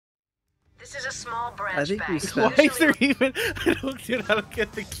This is a small branch I think bag. we Why spent. is there even? I don't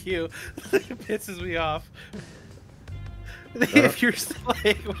get the cue. It pisses me off. If you're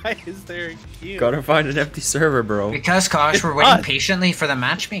like, why is there a queue? Gotta find an empty server, bro. Because, Kosh, we're waiting patiently for the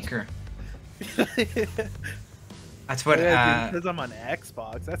matchmaker. That's what, because I'm on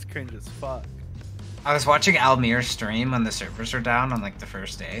Xbox. That's cringe as fuck. I was watching Almir stream when the servers were down on, like, the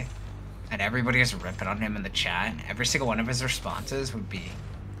first day. And everybody was ripping on him in the chat. Every single one of his responses would be,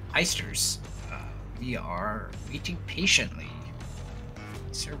 Heisters, we are waiting patiently.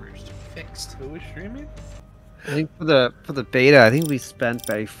 Servers to be fixed. Who was streaming? I think for the beta, I think we spent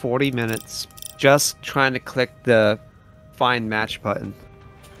about 40 minutes just trying to click the find match button.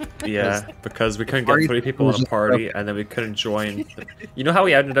 Yeah, because we couldn't get 3 people in a party, and then we couldn't join. You know how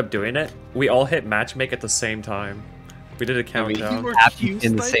we ended up doing it? We all hit matchmake at the same time. We did a countdown.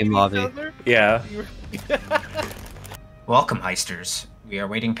 In the same lobby. Yeah. Welcome, Heisters. We are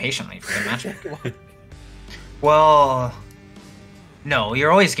waiting patiently for the matchmaker. Well, no,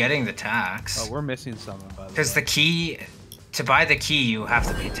 you're always getting the tax. Oh, we're missing someone, by the way. Because the key, to buy the key, you have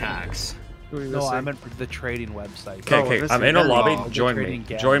to pay tax. No, I meant for the trading website. Okay, I'm in a lobby. Oh, Join me.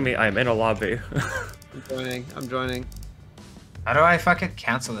 Join me. I'm in a lobby. I'm joining. How do I fucking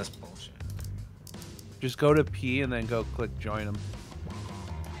cancel this bullshit? Just go to P and then go click join them.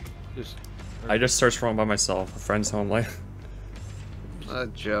 I just searched for one by myself. Friends only. A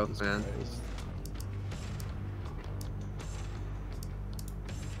joke, man.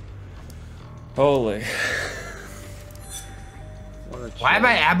 Holy. Why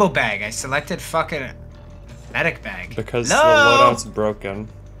my ammo bag? I selected fucking medic bag. Because no! the loadout's broken.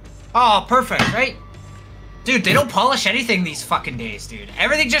 Oh, perfect, right? Dude, they don't polish anything these fucking days, dude.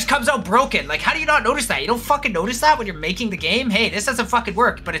 Everything just comes out broken. Like, how do you not notice that? You don't fucking notice that when you're making the game? Hey, this doesn't fucking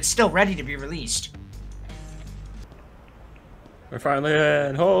work, but it's still ready to be released. We're finally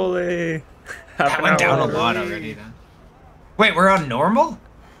in. Holy. That went down a lot already, then. Wait, we're on normal?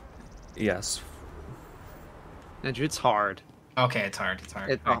 Yes. Andrew, it's hard. Okay, it's hard. It's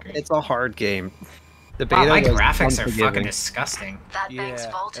hard. It's a hard game. The Wow, beta my was graphics are unforgiving. fucking disgusting. That bank's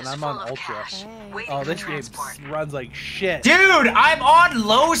vault and is I'm full on of Ultra. cash, waiting Oh, for this game transport. runs like shit. Dude, I'm on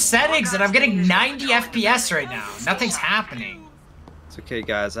low settings and I'm getting 90 FPS right now. Nothing's happening. It's okay,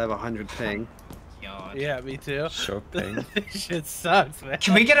 guys. I have 100 ping. God. Yeah, me too. Show ping. This shit sucks, man.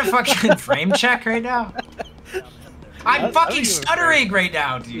 Can we get a fucking frame check right now? I'm I'll fucking give a stuttering right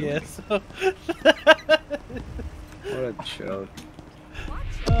now, dude. Yeah, so... What a joke.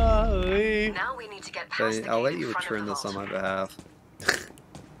 Oh, Now we need to get past the I'll let gate you in front of return the this on vault. my behalf.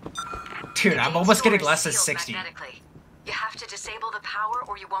 Dude, I'm almost getting less than 60. You have to disable the power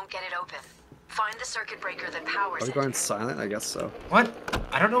or you won't get it open. Find the circuit breaker that powers Are we it. going silent? I guess so. What?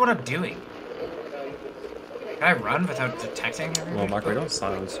 I don't know what I'm doing. Can I run without detecting everything? Well, Mark, we don't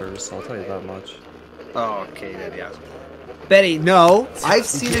silencers, so I'll tell you that much. Oh, okay, then, yeah. Betty, no! I've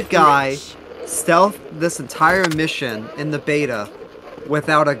seen a guy stealth this entire mission in the beta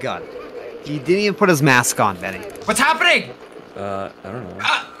without a gun. He didn't even put his mask on, Benny. What's happening? I don't know.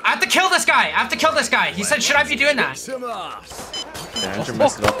 I have to kill this guy! I have to kill this guy! He said, should I be doing that? Yeah, Andrew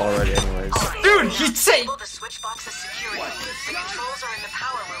messed it up already anyways. Dude, he said... Disable the switch box's security. The controls are in the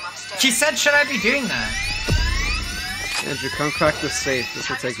power room upstairs. He said, should I be doing that? Andrew, come crack this safe. This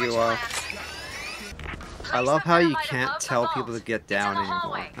will take you a while. I love how you can't tell people to get down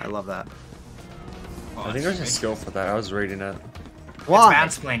anymore. I love that. I think there's a skill for that. I was reading it. Why?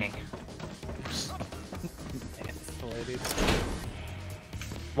 It's mansplaining.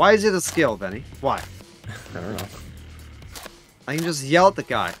 Why is it a skill, Benny? Why? I don't know. I can just yell at the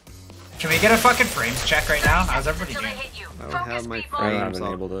guy. Can we get a fucking frames check right now? How's everybody Until they doing? hit you. I don't have my I haven't frames been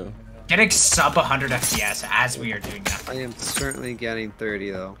on. able to. Getting sub 100 FPS as we are doing that. I am certainly getting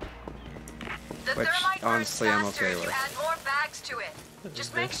 30 though. The Which, thermite burns honestly, I'm faster okay if you with. add more bags to it.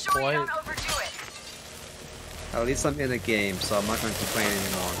 Just make this sure you point? don't overdo it. At least I'm in the game, so I'm not going to complain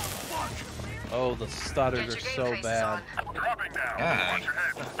anymore. Oh, the stutters are Get your so game faces bad. on. Yeah.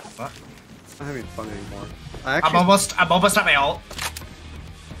 Fuck. I'm not having fun anymore. I'm almost at my ult.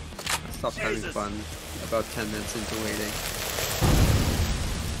 I stopped having fun about 10 minutes into waiting.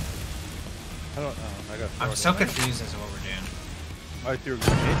 I don't know. I got. I'm so confused as to what we're doing. I threw a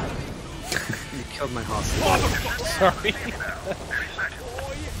grenade. You killed my hostage. Sorry.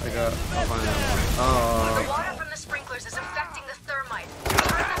 I got. I'll find that one. The Oh. water from the sprinklers is affecting the thermite.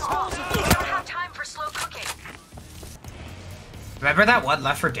 Burn this vault. You don't have time for slow cooking. Remember that one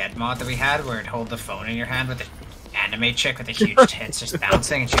Left 4 Dead mod that we had where it'd hold the phone in your hand with the anime chick with the huge tits just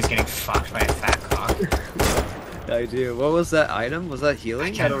bouncing and she was getting fucked by a fat cock? I do. What was that item? Was that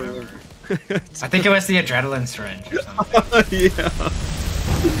healing? I can't remember. I think it was the adrenaline syringe or something. Yeah.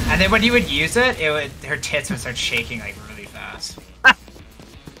 And then when you would use it, her tits would start shaking like really fast.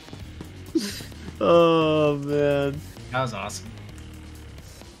 Oh man. That was awesome.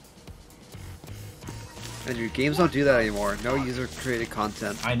 And your games don't do that anymore. No user created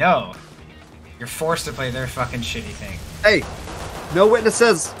content. I know. You're forced to play their fucking shitty thing. Hey! No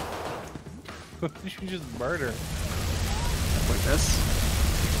witnesses! You should just murder. Like this?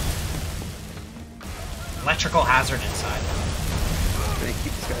 Electrical hazard inside. They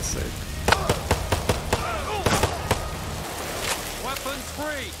keep these guys safe. Weapons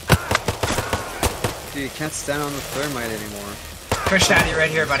free. Dude, you can't stand on the thermite anymore. Push daddy right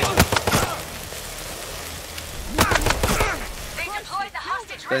here, buddy. They deployed the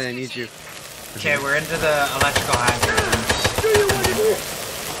hostage Ben, I rescue need team. you. Okay, we're into the electrical hazard.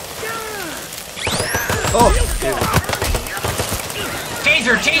 Oh! Dude.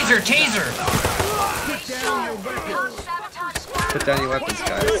 Taser, taser, taser! Sabotage squad. Put down your weapons,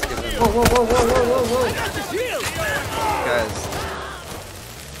 guys. Give them... Whoa, whoa, whoa, whoa, whoa, whoa, whoa! Guys.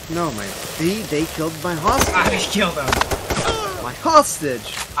 No, man. They killed my hostage. I killed him. My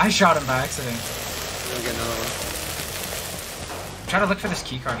hostage! I shot him by accident. Let me get another one. I'm trying to look for this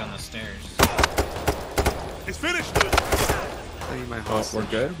keycard on the stairs. It's finished. I need my Oh, hostage. we're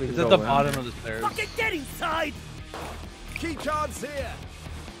good? We can It's at go the in. bottom of the stairs. Get inside. Key cards here.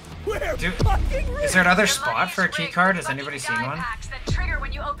 We're Dude, fucking is there another Your spot money for a is rigged keycard? with Has anybody fucking seen die one? packs that trigger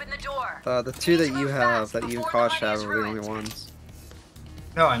when you open the door. The two that Please you move have, fast that you and before the Kosh money have, is are the only ruined. ones.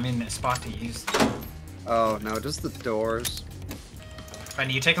 No, I mean a spot to use. Oh, no, just the doors.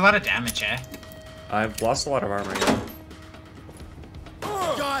 And you take a lot of damage, eh? I've lost a lot of armor, yeah.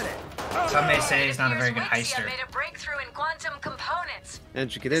 got it. Some may say he's not a very good Years Wixia heister. made a breakthrough in quantum components.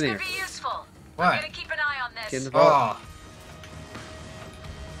 Andrew, get This in could here. be useful. What? I'm gonna keep an eye on Get in this. the vault. Oh.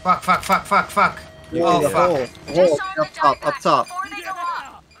 Fuck, fuck, fuck, fuck, fuck. Whoa, Oh, the fuck. hole. Just Whoa, arm the up die top, up packs top. before they go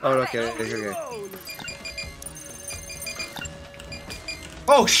off. Oh, okay, okay.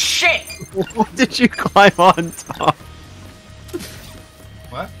 Oh, shit! What did you climb on top?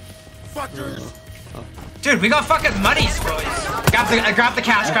 What? Fuckers. Dude, we got fucking monies, boys. Grab the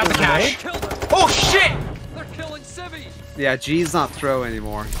cash, grab the cash. Oh, shit! They're killing civvies. Yeah, G's not throw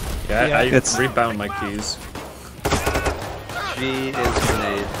anymore. Yeah, Yeah, I it's- rebound my keys. G is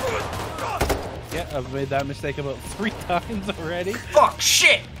grenade. Yeah, I've made that mistake about 3 times already. Fuck,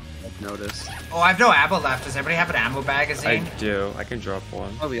 shit! I've noticed. Oh, I have no ammo left. Does everybody have an ammo I magazine? do. I can drop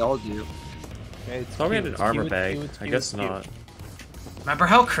one. Oh, we all do. Okay, it's Thought we had cute, an it's armor cute, bag. it's I cute, guess it's cute. not. Remember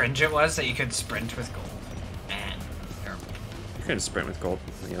how cringe it was that you could sprint with gold? Man, terrible. You can sprint with gold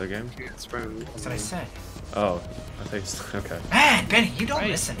in the other game. That's what I said. Oh, I think it's okay. Man, Benny, you don't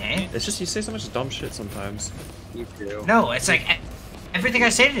Right. listen, eh? It's just you say so much dumb shit sometimes. You do. No, it's like everything I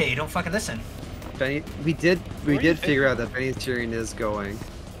say today, you don't fucking listen. Benny, we did you figure out that Benny's cheering is going.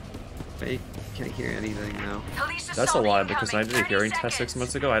 Benny can't hear anything now. Police That's a assault lie because when I incoming. did a 30 hearing test 6 seconds.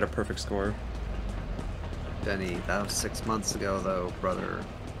 months ago. I had a perfect score. Benny, that was 6 months ago, though, brother.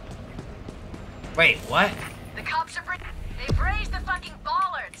 Wait, what? The cops are they've raised the fucking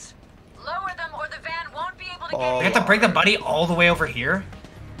bollards. Lower them or the van won't be able to get We in. have to bring the buddy all the way over here?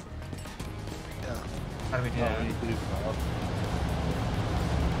 Yeah. How do we do Oh, that? we need to do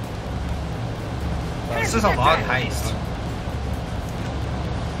This is a log heist.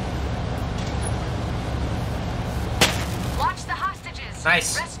 Watch the hostages.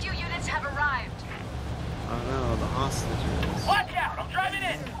 Nice. Rescue units have arrived. Oh no, the hostages. Watch out. I'm driving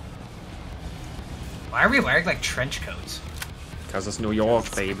in. Why are we wearing like trench coats? Because it's New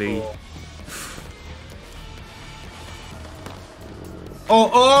York, baby.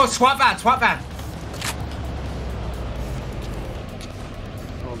 Oh, SWAT van, SWAT van.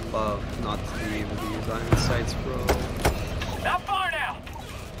 I would love not to be able to use iron sights, bro. Not far now.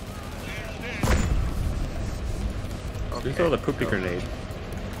 You throw the poopy grenade.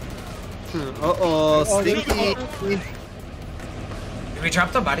 Uh-oh, stinky! Did we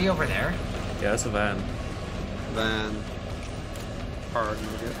drop the buddy over there? Yeah, that's a van. Then... Pardon me.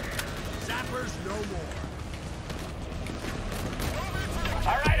 Zappers no more.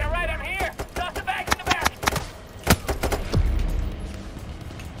 All right, I'm here. Toss the bags in the back.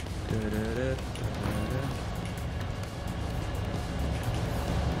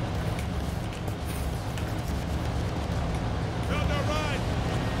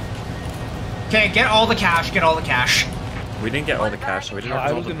 Okay, get all the cash, get all the cash. We didn't get all the cash, so we didn't No, I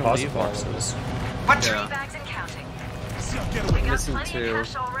have all was the gonna deposit leave all of boxes. What? Yeah. 3 bags and counting. Get We away. got Missing plenty 2. of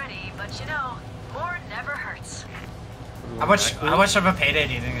cash already, but you know, more never hurts. How much of a payday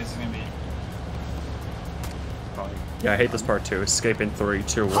do you think this is gonna be? Probably. Yeah, I hate this part too. Escape in 3,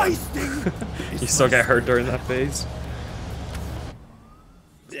 2, 1. You still get hurt during that phase.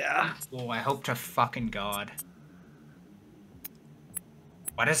 Yeah. Oh, I hope to fucking God.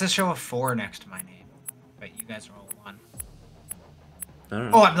 Why does this show a 4 next to my name? But you guys are all 1. I don't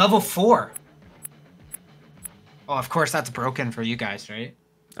know. Oh, I'm level 4. Oh, of course that's broken for you guys, right?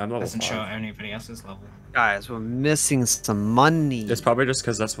 I'm level Doesn't 5. show anybody else's level. Guys, we're missing some money. It's probably just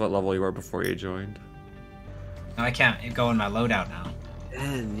because that's what level you were before you joined. No, I can't go in my loadout now.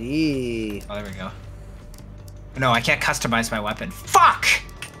 Penny. Oh, there we go. No, I can't customize my weapon. Fuck!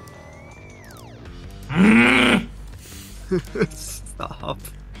 Stop.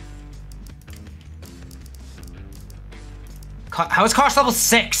 How is Kosh level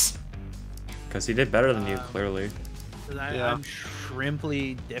 6? Because he did better than you, clearly. Yeah. I'm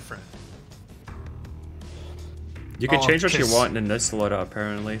shrimply different. You can change what you 'cause want in this loadout,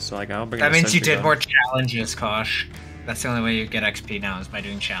 apparently. So like, I'll bring. That a means you sentry did gun. more challenges, Kosh. That's the only way you get XP now is by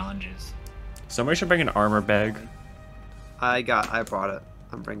doing challenges. Somebody should bring an armor bag. I brought it.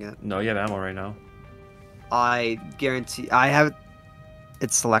 I'm bringing it. No, you have ammo right now. I guarantee. I have.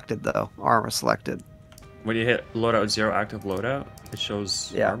 It's selected though. Armor selected. When you hit loadout 0 active loadout, it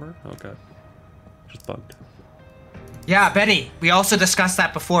shows Yeah. armor. Okay. Just bugged. Yeah, Betty, we also discussed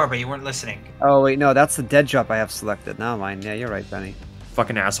that before, but you weren't listening. Oh wait, no, that's the dead drop I have selected. Never mind. Yeah, you're right, Benny.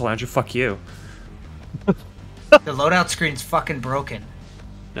 Fucking asshole, Andrew. Fuck you. The loadout screen's fucking broken.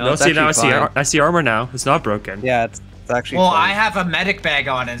 No, it's see now actually fine. I see armor now. It's not broken. Yeah, it's actually. Well, fine. I have a medic bag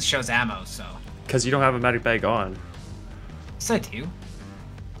on and it shows ammo, so. Because you don't have a medic bag on. Yes, I do.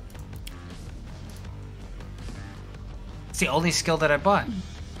 It's the only skill that I bought.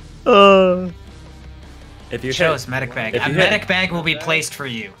 If you It shows hit, medic bag. if A you medic hit- bag will be placed for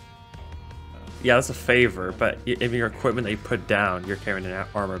you. yeah, that's a favor. But if your equipment that you put down, you're carrying an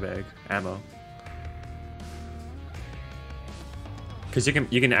armor bag, ammo. Because you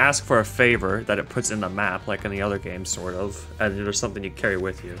can ask for a favor that it puts in the map, like in the other games, sort of, and there's something you carry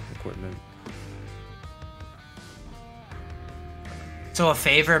with you, equipment. So a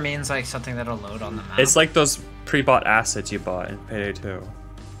favor means like something that'll load on the map. It's like those pre-bought assets you bought in Payday 2.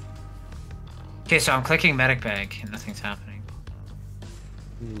 Okay, so I'm clicking medic bag and nothing's happening.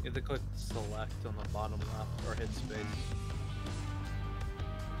 You have to click select on the bottom left or hit space.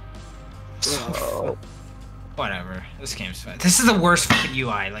 Whatever. This game's fun. This is the worst fucking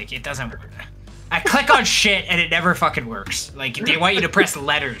UI. Like, it doesn't work. I click on shit and it never fucking works. Like, they want you to press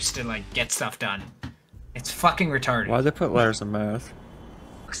letters to, like, get stuff done. It's fucking retarded. Why'd they put letters in math?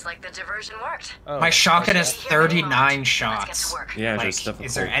 Looks like the diversion worked. Oh, My shotgun has Stay here a 39 moment. Let's get shots. to work. Yeah, Like, just difficult.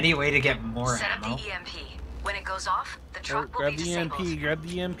 is there any way to get more Set up ammo? the EMP. When it goes off, the truck will grab be the disabled. EMP, grab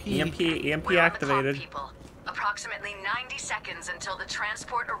the EMP. EMP We're on the clock, activated. people. Approximately 90 seconds until the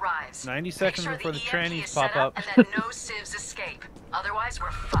transport arrives. 90 Make seconds sure before the EMP trannies is set pop up. and that no civs escape. Otherwise,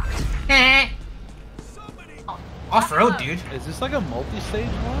 we're fucked. Off-road, dude. Is this like a multi-stage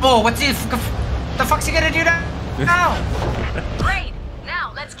one? Oh, what's the fuck's he gonna do now? Great.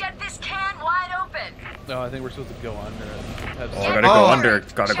 Now let's get this can wide open. No, I think we're supposed to go under it. Have Oh, some- gotta go under.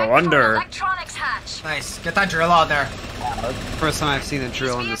 Gotta Check go under. Electronics hatch. Nice. Get that drill out there. First time I've seen a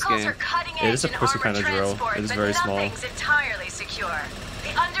drill in These this vehicles game. are cutting It is a edge in pussy armored kind of drill. transport, It is but very small. nothing's entirely secure. The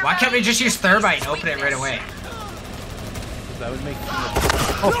Why can't we just use underbelly thermite is and open it right weakness. away? That would make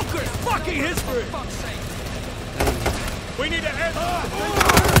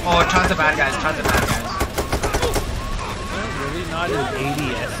Oh, tons of bad guys. Tons of bad guys. really not an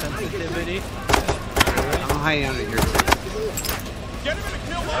ADS sensitivity. I don't know how you under here.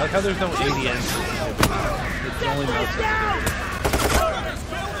 I like how there's no ADS sensitivity. It's only no sensitivity.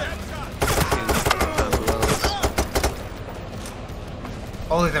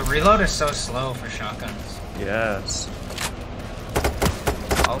 Holy, the reload is so slow for shotguns. Yes.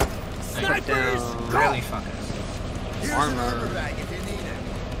 Oh, put down Really fucking slow. armor.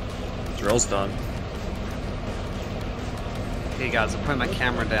 Drill's done. Okay, guys, I'm putting my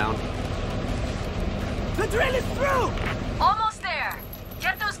camera down. Almost there.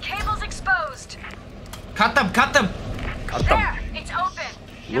 Get those cables exposed. Cut them! Cut them! Cut them. There. It's open.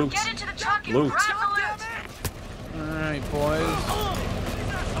 Now Loot. get into the truck and Loot. grab the loot. Alright, boys.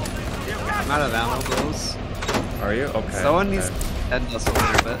 I'm out of ammo, bros. Are you? Okay. Someone okay. needs to end us a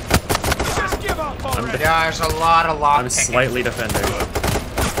little bit. Yeah, there's a lot of lock I'm picking. slightly defending.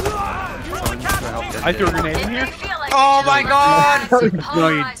 Someone needs to help I threw a grenade It in may here. feel like Oh my god! No, you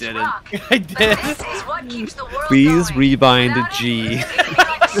polarized didn't. rock, I but did. this is what keeps the world Please going. rebind Without it, G. it's gonna be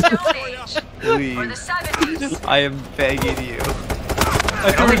like the Stone Age or the Please. 70s. I am begging you.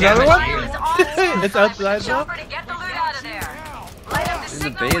 I threw only another damage one. you. It's outside though. Chopper to get the loot out of there. Light up the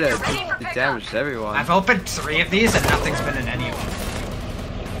In the signal when beta, you're ready for it pickup. damaged everyone. I've opened 3 of these and nothing's been in any of them.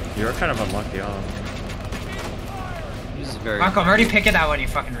 You're kind of unlucky, huh? Use very. Marco, I'm already picking that one, you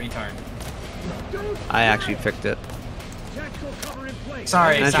fucking retard. I actually picked it.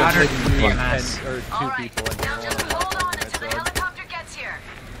 Sorry, it's Imagine 100 taking EMS. Or two All right, people in now here. just hold on until the helicopter gets here.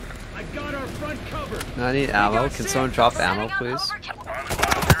 I need ammo. Can someone drop ammo, please?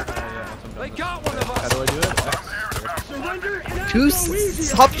 They got one of us. How do I do it?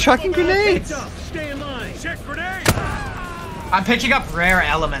 Stop chucking grenades! I'm picking up rare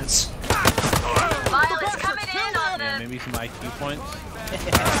elements. Violet's coming in on Yeah, the maybe some IQ points.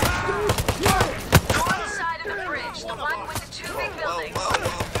 north side of the bridge, the one with the two big buildings.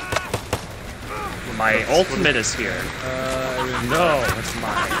 My ultimate is here. No, it's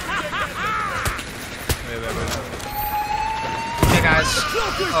mine. Hey guys.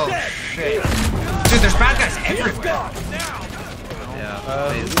 Oh shit. Dude, there's bad guys everywhere. Yeah.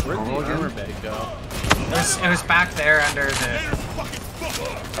 Where'd the armor bag go? It was back there under the...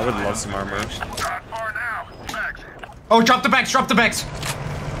 I would love some armor. Oh, drop the bags, drop the bags.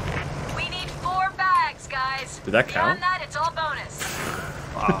 We need 4 bags, guys. Did that count? Beyond that, it's all bonus.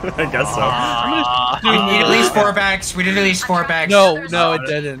 I guess so. We need at least 4 bags. We need at least 4 bags. No, it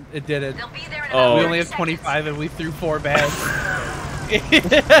didn't. It didn't. They'll be there in Oh. about We only have 30 seconds. 25 and we threw 4 bags.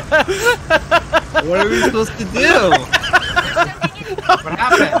 What are we supposed to do? What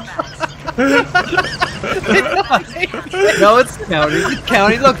happened? No, it's counting. It's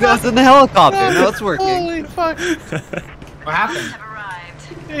counting. Look, that's in the helicopter. Now it's working. Holy fuck. What happened? Have arrived.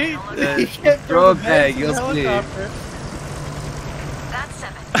 You can't Throw a the bag, bags in you'll the see. helicopter. That's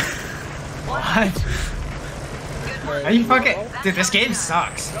 7. What? Are you fucking... Dude, this game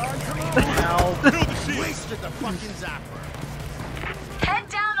sucks. Head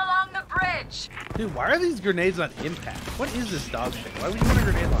down along the bridge. Dude, why are these grenades on impact? What is this dog shit? Why would you want a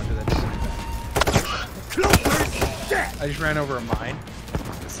grenade launcher that doesn't impact? I just ran over a mine.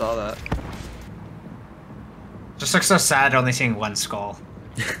 I saw that. Just looks so sad only seeing one skull.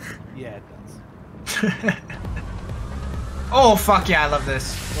 Yeah, it does. Oh, fuck yeah, I love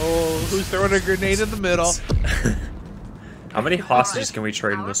this. Oh, who's throwing a grenade in the middle? How many hostages can we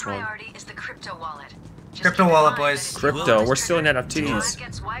trade in Our this one? priority is the crypto wallet. Just Crypto keep in wallet, mind boys. that Crypto, we're stealing Wallet NFTs.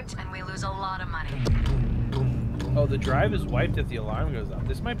 gets wiped and we lose a lot of money. Oh, the drive is wiped if the alarm goes off.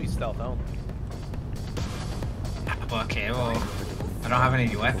 This might be stealth only. Okay, well, I don't have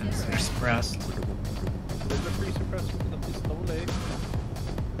any weapons. They're suppressed. There's a free suppressor for the pistole.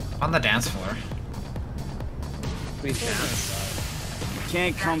 On the dance floor. We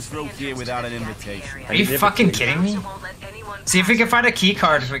Can't come through here without an invitation. Are you fucking kidding me? So won't let anyone See if we pass can find a through. key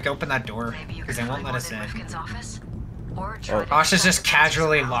card if we can open that door. Maybe you Because can they won't find let us one in. Rifkin's office. Or try to Josh is just get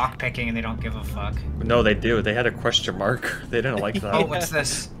casually some- lockpicking and they don't give a fuck. No, they do. They had a question mark. They didn't like that. Oh, what's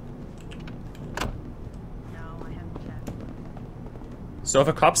this? So if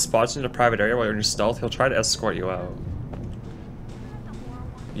a cop spots you in a private area while you're in stealth, he'll try to escort you out.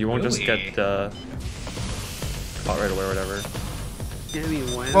 You won't just Really? get caught right away or whatever.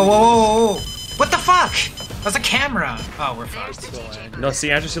 Whoa, whoa, whoa, whoa! What the fuck? That's a camera! Oh, we're There's fucked. the TJ. No, see,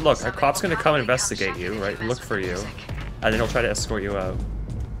 Andrew, see, look, a cop's gonna come investigate you, right? Look for you, and then he'll try to escort you out.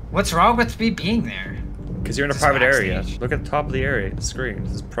 What's wrong with me being there? Because you're in a This is private area. backstage. Look at the top of the area, the screen.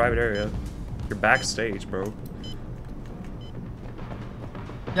 This is a private area. You're backstage, bro.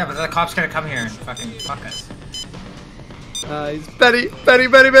 Yeah, but the cop's gonna come here and fucking fuck us. Nice. Betty, Betty,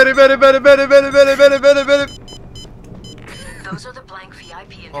 Betty, Betty, Betty, Betty, Betty, Betty, Betty, Betty, Betty, Betty. Those are the blank VIP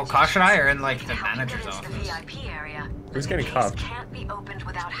Well, invitations. Kosh and I are in like the To help you manager's get into the office. VIP area, Who's the getting gates cuffed? can't be opened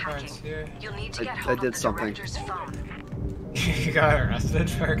without hacking. Alright, here. You'll need to I get hold did of the something. director's phone. You got arrested,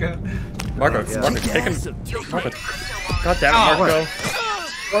 Fargo? Marco, Yeah. Marco, take him. You'll find Marco. the crypto wallet. God damn it, Oh, Marco.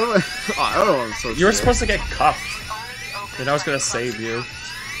 What am I? Oh, I don't know. I'm so You were scared. supposed to get cuffed. Only be opened Then I was by gonna the save closest. you.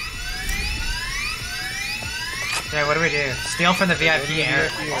 Yeah, what do we do? Steal from the VIP area.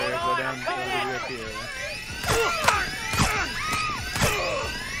 Go down to the VIP area.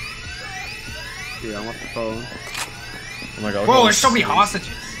 Yeah, I want the phone. Oh my god. Whoa, there's so many hostages.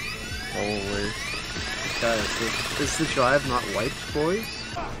 Holy. Okay, so is the drive not wiped, boys?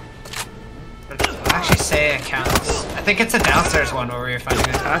 Actually, say it counts. I think it's a downstairs one where we were finding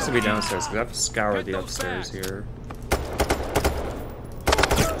It it. has to be downstairs, because I have to scour the upstairs here.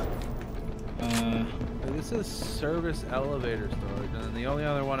 This is service elevator storage, and then the only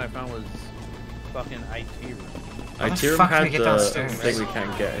other one I found was fucking IT room. How the IT room fuck do we had get the downstairs? thing we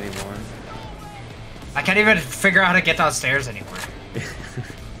can't get anymore. I can't even figure out how to get downstairs anymore.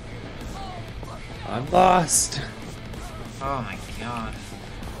 I'm lost. Oh my god.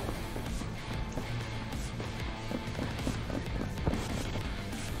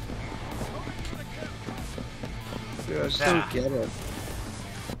 Dude, I just Yeah. don't get it.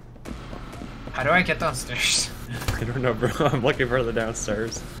 How do I get downstairs? I don't know, bro. I'm looking for the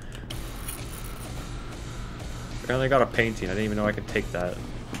downstairs. Apparently I got a painting. I didn't even know I could take that.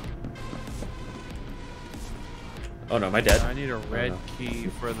 Oh no, am I dead? I need a red key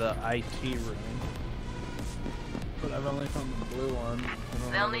for the IT room. But I've only found the blue one.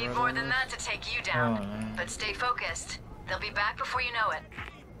 They'll need more than that to take you down. But stay focused. They'll be back before you know it.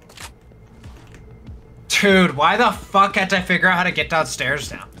 Dude, why the fuck can't I figure out how to get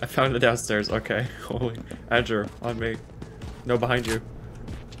downstairs now? I found it downstairs. Okay. Holy. Andrew, on me. No, behind you.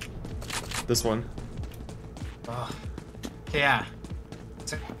 This one. Oh. Yeah.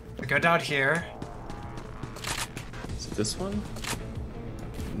 So, go down here. Is it this one?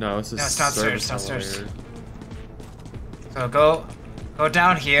 No, it's No, it's downstairs, downstairs. elevator. So go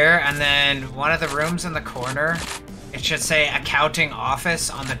down here, and then one of the rooms in the corner, it should say accounting office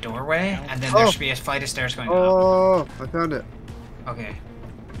on the doorway, and then there should be a flight of stairs going up. Oh, I found it. Okay.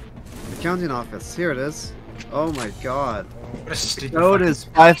 Accounting office. Here it is. Oh my god. What a stupid Code fucking- is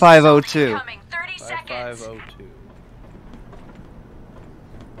 5502. Coming 30 seconds. 5502.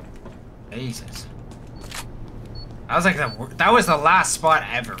 Jesus. That was like that was the last spot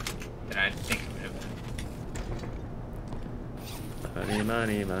ever that I think it would have been. Money,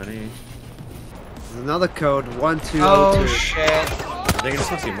 money, money. There's another code, 1202. Oh shit. I think it's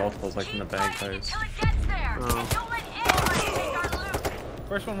supposed to be multiples, like in the bag place. Until it gets there. Oh. Don't let anyone take our loot.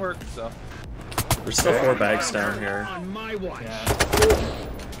 First one worked, so. There's still 4 bags down here. Yeah.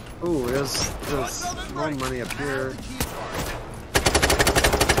 Ooh, there's more money up here.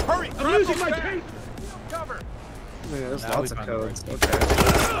 Hurry! I'm using my paint! Cover! Yeah, there's Now lots we of found the codes. right Okay.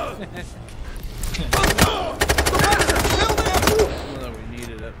 Not that we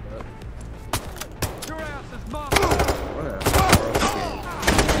needed it, but. Your ass is mom! Whatever.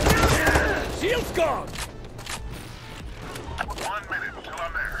 Shield's gone! 1 minute till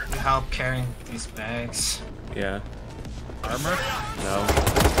I'm there. You help carrying these bags. Yeah. Armor? No.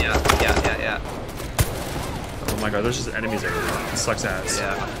 Yeah. Oh my god, there's just enemies everywhere. It sucks ass.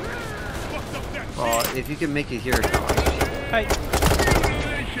 Yeah. Well, if you can make it here, Hey.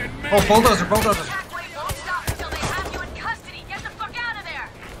 Oh, bulldozer. Attack wave won't stop until they have you in custody. Get the fuck out of there.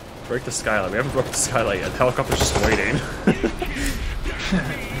 Break the skylight. We haven't broken the skylight yet. The helicopter's just waiting. Let's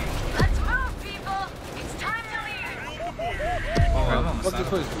move, people. It's time to leave. Oh, I'm almost What's the out.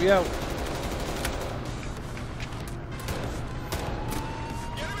 quiz? We out.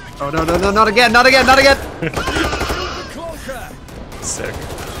 Oh no, not again, not again! Sick.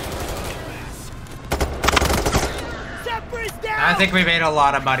 I think we made a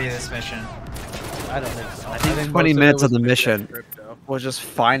lot of money this mission. I don't think so. I think most 20 of it minutes of was the mission crypto. was just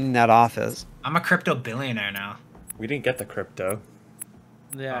finding that office. I'm a crypto billionaire now. We didn't get the crypto.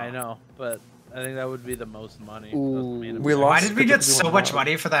 Yeah, I know, but I think that would be the most money. Ooh, That's we Why lost did we crypto get so doing much what?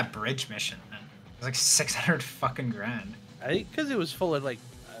 money for that bridge mission, man? It was like 600 fucking grand. I think because it was full of like,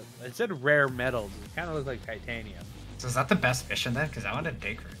 it said rare metals. It kind of looked like titanium. So is that the best mission then? Because I want to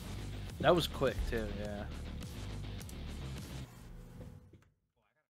dig for it. That was quick too. Yeah.